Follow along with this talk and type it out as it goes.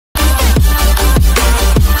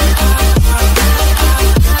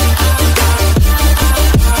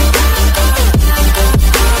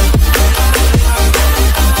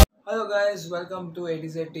welcome to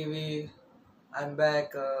ATZ TV. I'm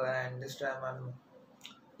back, and this time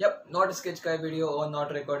not a sketch guy video or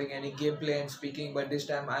not recording any gameplay and speaking, but this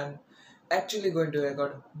time I'm actually going to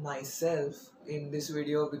record myself in this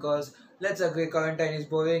video because let's agree, quarantine is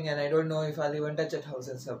boring and I don't know if I'll even touch a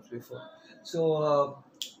thousand subs before.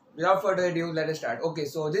 Without further ado, let us start. Okay,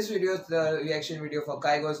 so this video is the reaction video for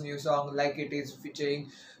Kygo's new song, Like It Is, featuring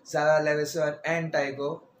Zara, Larsson, and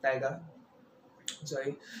Tyga.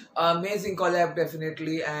 Sorry, amazing collab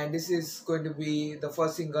definitely, and this is going to be the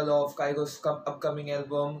first single of Kygo's upcoming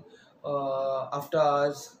album, After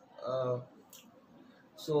Hours.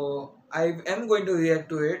 So I am going to react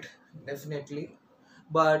to it definitely,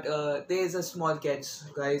 but there is a small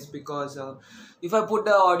catch, guys, because if I put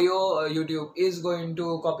the audio, YouTube is going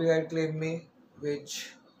to copyright claim me,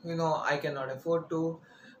 which I cannot afford to.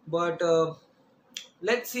 But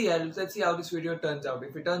let's see how this video turns out.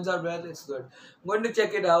 If it turns out well, it's good. I'm going to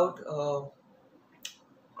check it out.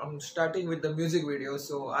 I'm starting with the music video,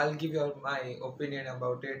 so I'll give you my opinion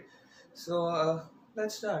about it. So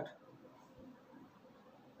let's start.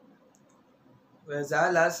 There's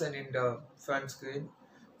Larsson in the front screen,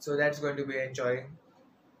 so that's going to be enjoying.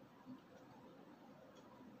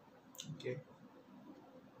 Okay.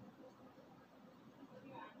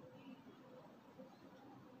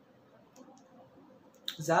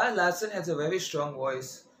 Zara Larsson has a very strong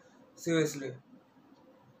voice. Seriously.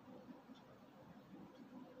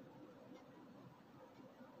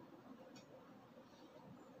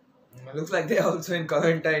 Looks like they're also in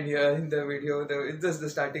quarantine here in the video. It's just the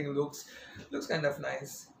starting looks kind of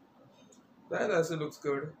nice. That also looks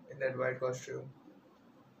good in that white costume.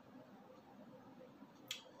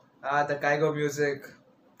 The Kygo music.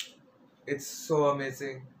 It's so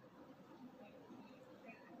amazing.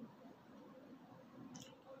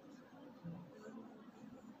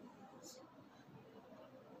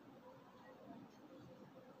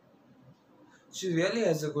 She really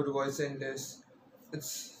has a good voice in this.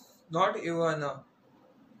 It's not even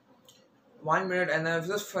 1 minute, and I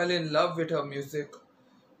just fell in love with her music.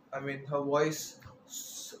 I mean, her voice,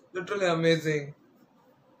 literally amazing.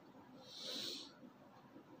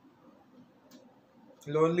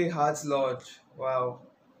 Lonely Hearts Lodge. Wow.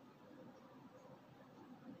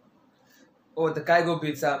 Oh, the Kygo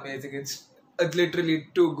beats are amazing. It's literally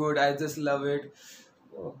too good. I just love it.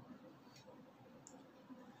 Oh.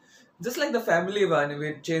 Just like the family one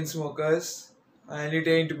with Chainsmokers, and It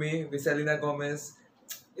Ain't Me with Selena Gomez.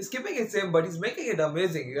 He's keeping it same, but he's making it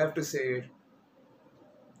amazing. You have to say it.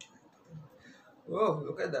 Oh,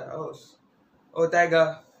 look at that house. Oh,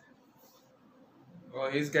 Tyga. Oh,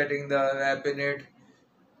 he's getting the rap in it.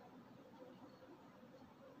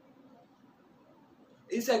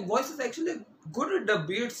 His voice is actually good with the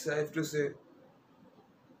beats, I have to say.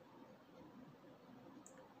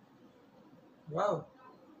 Wow,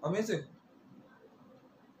 amazing.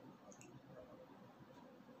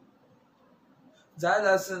 Zara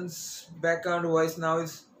Larsson's background voice now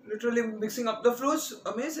is literally mixing up the flutes.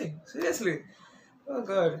 Amazing, seriously. Oh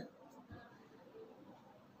god.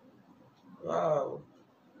 Wow.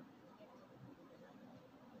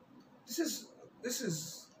 This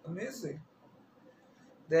is amazing.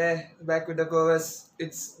 There, back with the chorus.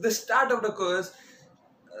 It's the start of the chorus.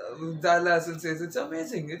 Zara Larsson says it's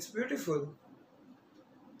amazing. It's beautiful.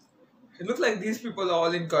 It looks like these people are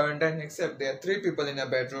all in quarantine, except there are 3 people in a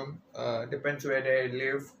bedroom. Depends where they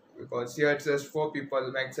live, because here it says 4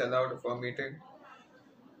 people max allowed for meeting.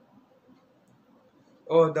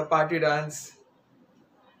 Oh, the party dance.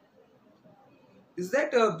 Is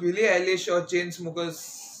that Billie Eilish or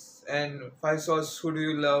Chainsmokers and Five Sauce? Who do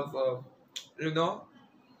you love? You know,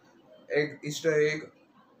 Easter egg,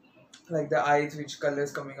 like the eyes, which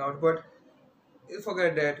colors coming out. But you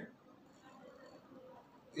forget that.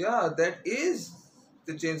 Yeah, that is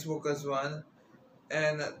the Chainsmokers one.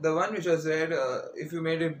 And the one which was red, if you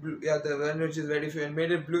made it blue, yeah, the one which is red, if you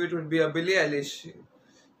made it blue, it would be a Billie Eilish,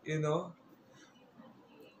 you know.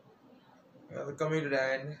 We're coming to the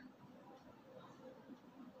end.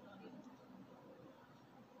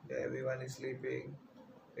 Yeah, everyone is sleeping.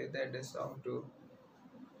 With that, the song too.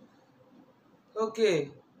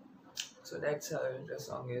 Okay, so that's how the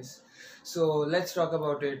song is. So let's talk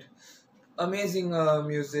about it. Amazing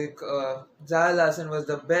music. Zara Larsson was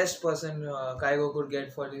the best person Kygo could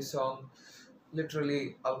get for this song.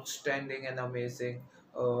 Literally outstanding and amazing.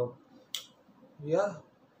 Yeah,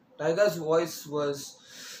 Tyga's voice was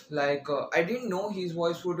like I didn't know his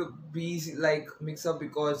voice would be like mix up,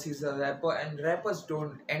 because he's a rapper and rappers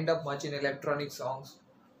don't end up much in electronic songs.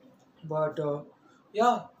 But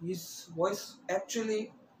yeah, his voice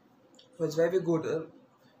actually was very good.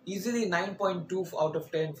 easily 9.2 out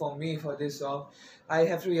of 10 for me for this song. I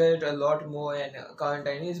have to hear it a lot more, and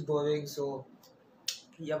Quarantine is boring, so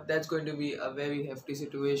yep, that's going to be a very hefty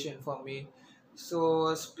situation for me.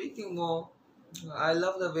 So speaking more, I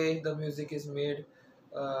love the way the music is made.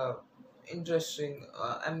 Uh, Interesting.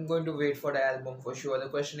 I'm going to wait for the album for sure. The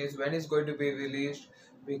question is when it's going to be released,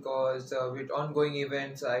 because with ongoing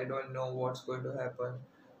events, I don't know what's going to happen.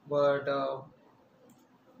 But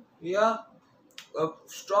yeah, a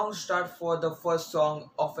strong start for the first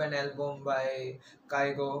song of an album by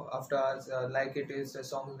Kygo. After Like It Is, the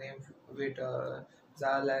song name with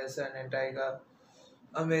Zara, Larsson and Tyga.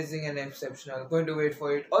 Amazing and exceptional. Going to wait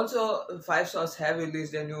for it. Also, Five Stars have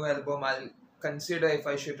released a new album. I'll consider if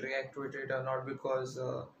I should react to it or not, because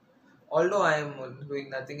although I am doing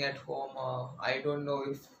nothing at home, I don't know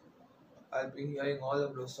if I'll be hearing all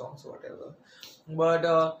of those songs, whatever.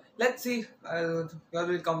 But let's see. You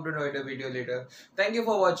will come to know it a video later. Thank you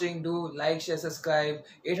for watching. Do like, share, subscribe.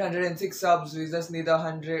 806 subs. We just need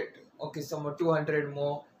 100. Okay, some more 200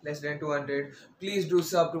 more. Less than 200. Please do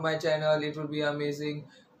sub to my channel. It will be amazing.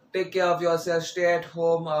 Take care of yourself. Stay at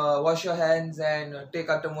home. Wash your hands and take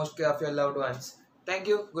utmost care of your loved ones. Thank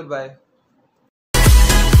you. Goodbye.